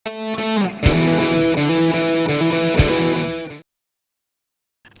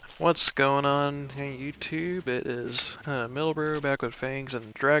What's going on hey, YouTube? It is Milbro back with Fangs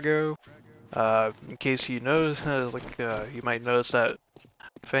and Drago. In case you notice, you might notice that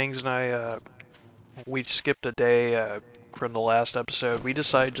Fangs and I, we skipped a day from the last episode. We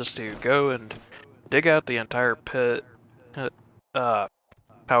decided just to go and dig out the entire pit. Uh,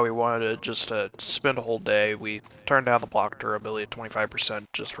 how we wanted to just spend a whole day. We turned down the block durability at 25%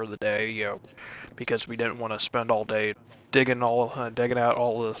 just for the day, because we didn't want to spend all day digging out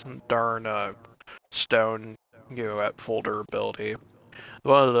all the darn stone, at full durability.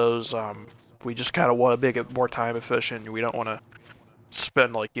 One of those, we just kind of want to make it more time efficient. We don't want to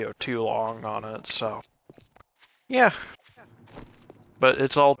spend too long on it. So yeah, but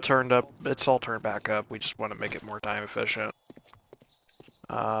it's all turned up. It's all turned back up. We just want to make it more time efficient.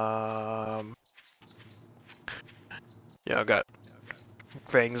 I got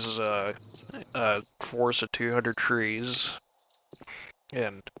Fangs' forest of 200 trees,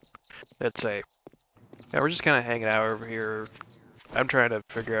 and we're just kind of hanging out over here. I'm trying to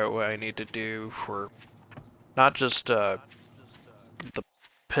figure out what I need to do for not just the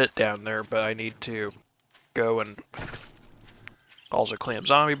pit down there, but I need to go and also clean up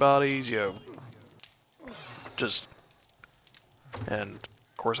zombie bodies, and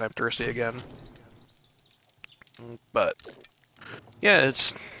of course I'm thirsty again. But yeah,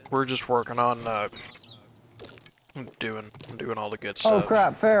 we're just working on doing all the good stuff. Oh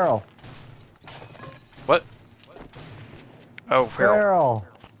crap, Feral! What? Oh, Feral.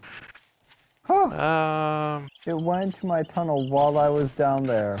 Huh. It went into my tunnel while I was down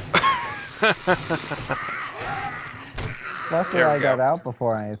there. Luckily I got out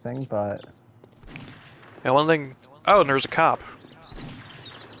before anything, but... And one thing... Oh, and there's a cop.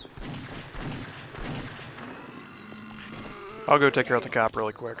 I'll go take care of the cop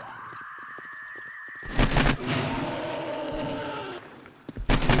really quick.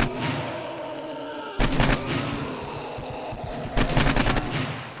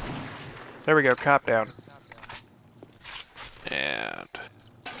 There we go, cop down. And...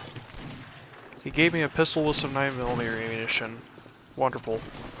 he gave me a pistol with some 9mm ammunition. Wonderful.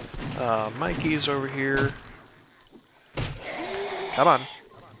 Mikey's over here. Come on.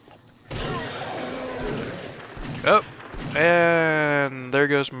 Oh! And there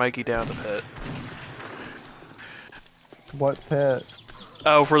goes Mikey down the pit. What pit?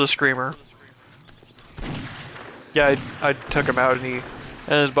 Oh, for the screamer. Yeah, I took him out and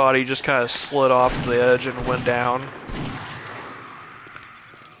his body just kind of slid off the edge and went down.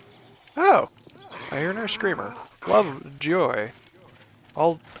 Oh! I hear another screamer. Love, joy.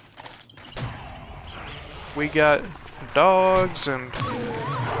 We got dogs and...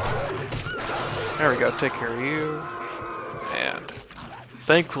 There we go, take care of you. And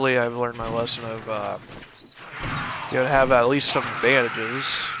thankfully I've learned my lesson of, you gotta have at least some bandages.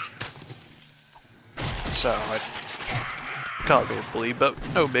 So I caught me a bleed, but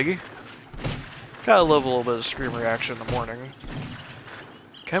no biggie. Gotta love a little bit of screamer action in the morning.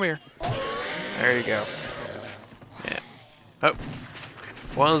 Come here. There you go. Yeah. Oh.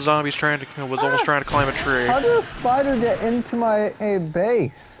 One of the zombies was almost trying to climb a tree. How did a spider get into my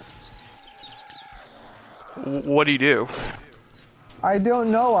base? What do you do? I don't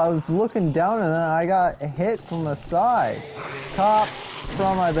know. I was looking down and then I got hit from the side. Cop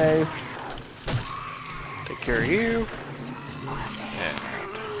from my base. Take care of you. And...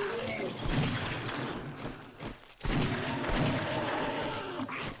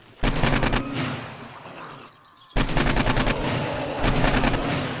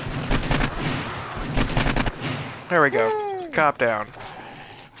 there we go. Cop down.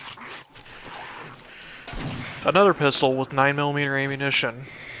 Another pistol with 9mm ammunition.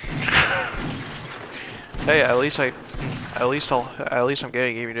 Hey, at least I'm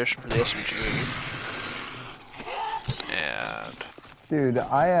getting ammunition for the SMG. And dude,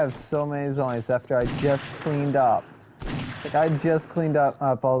 I have so many zombies after I just cleaned up. Like I just cleaned up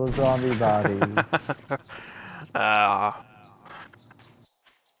all the zombie bodies.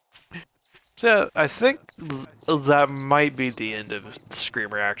 So I think that might be the end of the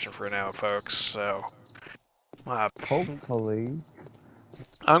screamer action for now, folks. So hopefully,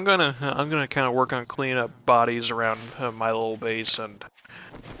 I'm gonna kind of work on cleaning up bodies around my little base, and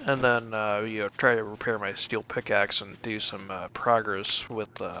then try to repair my steel pickaxe and do some progress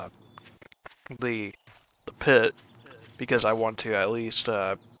with the pit, because I want to at least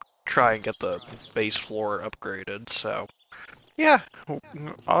try and get the base floor upgraded. So yeah,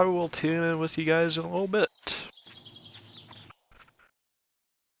 I will tune in with you guys in a little bit.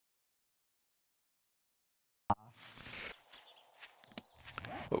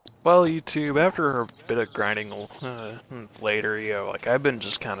 Oh. Well, YouTube, after a bit of grinding later, like I've been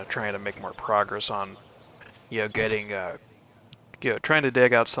just kind of trying to make more progress on, getting, trying to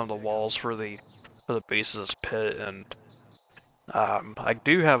dig out some of the walls for the base of this pit, and I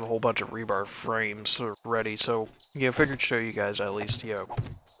do have a whole bunch of rebar frames ready, so, figured to show you guys at least,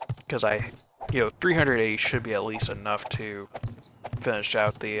 because 380 should be at least enough to finish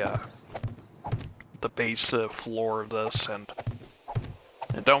out the base floor of this, and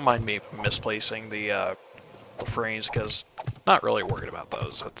don't mind me misplacing the frames, because not really worried about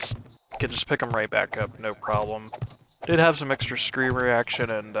those. Can just pick them right back up, no problem. Did have some extra screamer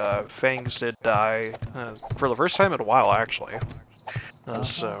action, and Fangs did die for the first time in a while, actually.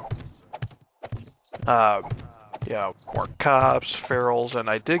 So, yeah, more cops, ferals, and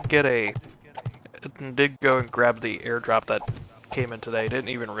I did go and grab the airdrop that came in today. Didn't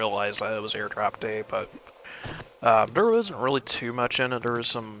even realize that it was airdrop day, but there wasn't really too much in it. There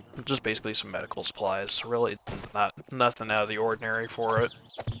was just basically some medical supplies. Really, nothing out of the ordinary for it.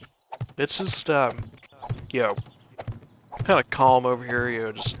 It's just, kind of calm over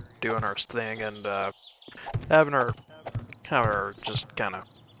here, just doing our thing and having our just kind of,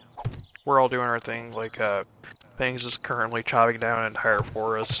 we're all doing our thing. Like, Fangs is currently chopping down an entire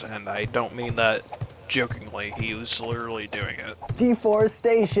forest, and I don't mean that jokingly. He was literally doing it.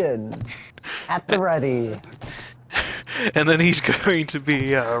 Deforestation! At the ready. And then he's going to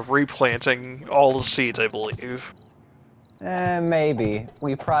be replanting all the seeds, I believe. Maybe.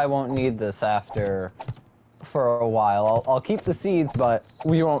 We probably won't need this for a while. I'll keep the seeds, but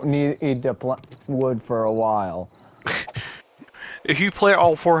we won't need to plant wood for a while. If you plant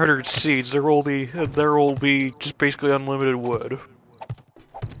all 400 seeds, there will be just basically unlimited wood.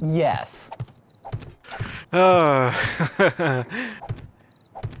 Yes. And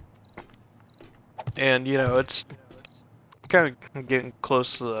it's kind of getting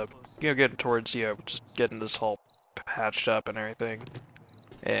close to the, getting towards, just getting this all patched up and everything,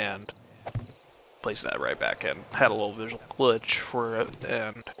 and place that right back in. Had a little visual glitch for it,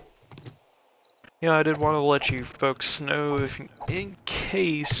 and I did want to let you folks know, if in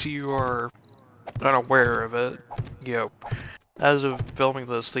case you are unaware of it, as of filming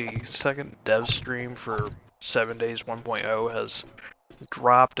this, the second dev stream for 7 days 1.0 has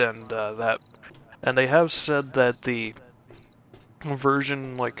dropped, and they have said that the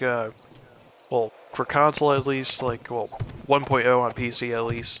version, well, for console at least, 1.0 on PC at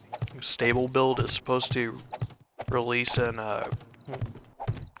least, stable build is supposed to release in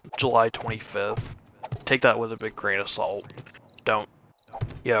July 25th. Take that with a big grain of salt. Don't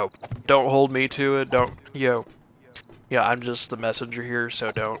hold me to it. I'm just the messenger here,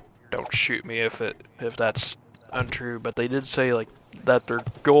 so don't shoot me if that's untrue. But they did say that their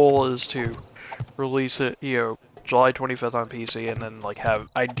goal is to release it, July 25th on PC, and then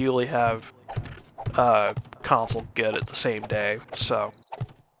ideally have console get it the same day. So,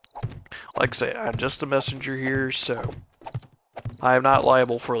 like I say, I'm just a messenger here, so I am not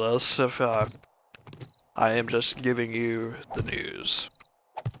liable for this if I am just giving you the news.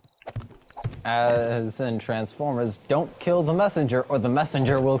 As in Transformers, don't kill the messenger or the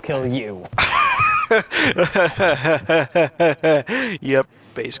messenger will kill you. Yep,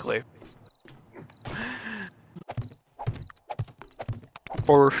 basically.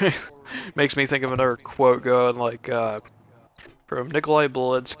 Or makes me think of another quote going from Nikolai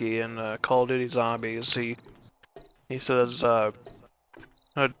Belitsky in Call of Duty Zombies. He says, do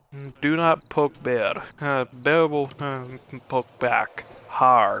not poke bear. Bear will poke back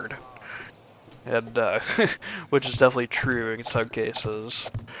hard. And, which is definitely true in some cases.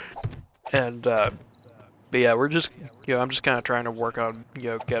 And, but yeah, we're just, I'm just kind of trying to work on,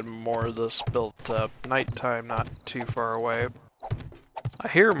 getting more of this built up. Nighttime not too far away. I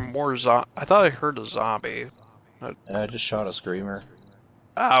hear more I thought I heard a zombie. I just shot a screamer.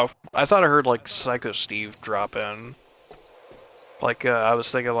 Oh, I thought I heard, Psycho Steve drop in. I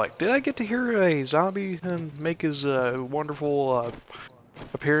was thinking, did I get to hear a zombie make his wonderful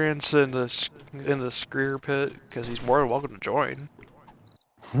appearance in the Screer Pit? Because he's more than welcome to join.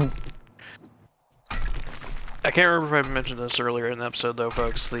 I can't remember if I mentioned this earlier in the episode, though,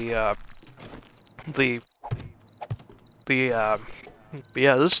 folks. Yeah,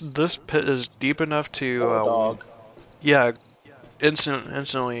 this pit is deep enough to dog. Yeah,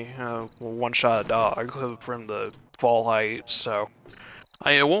 instantly one-shot a dog from the fall height. So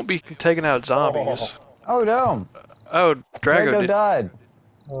it won't be taking out zombies. Oh no! Oh, Drago died.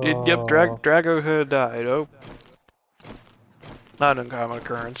 Yep, Drago had died. Oh, not an uncommon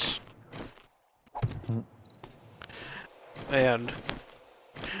occurrence. But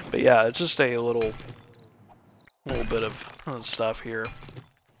yeah, it's just a little bit of stuff here.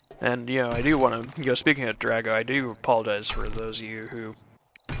 And, you know, I do want to, you know, speaking of Drago, I do apologize for those of you who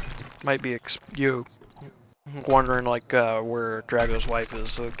might be, wondering, like, where Drago's wife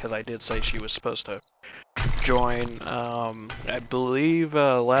is, because I did say she was supposed to join. I believe,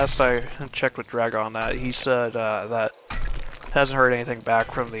 last I checked with Drago on that, he said, that hasn't heard anything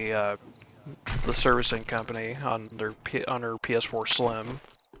back from the servicing company on her PS4 Slim.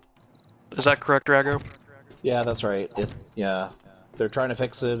 Is that correct, Drago? Yeah, that's right. Yeah, they're trying to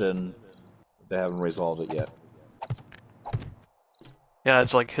fix it, and they haven't resolved it yet. Yeah,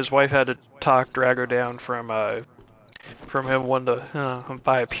 it's like his wife had to talk Drago down from him wanting to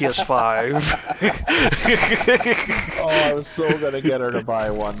buy a PS5. Oh, I was so gonna get her to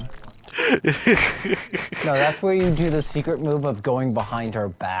buy one. No, that's where you do the secret move of going behind her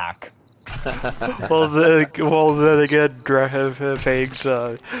back. well, then again, Fangs,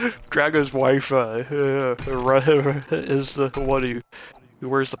 Drago's wife is the one who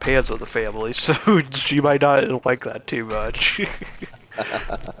wears the pants of the family, so she might not like that too much.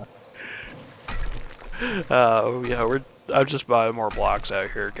 Yeah, I'm just buying more blocks out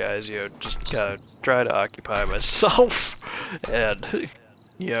here, guys. You know, just gotta try to occupy myself, and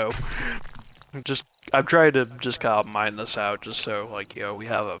you know, I'm trying to just kind of mine this out, just so like you know we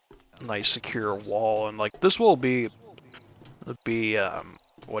have a nice secure wall, and like this will be what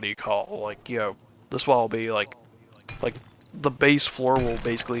do you call, like, you know, this wall will be like the base floor will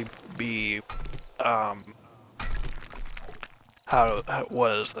basically be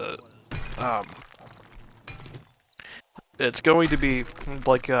what is it, it's going to be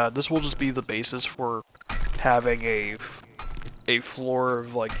like this will just be the basis for having a floor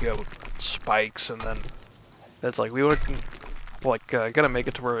of like, you know, spikes, and then it's like we would like gotta make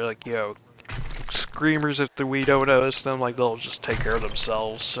it to where like, you know, screamers, if we don't notice them, like they'll just take care of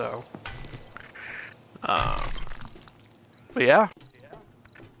themselves. So but yeah,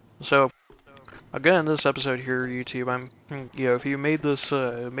 so again, this episode here, YouTube, you know, if you made this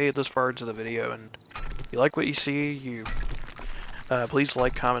far into the video and you like what you see, you please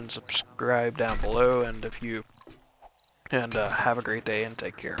like, comment, and subscribe down below, and have a great day and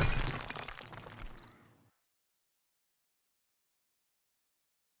take care.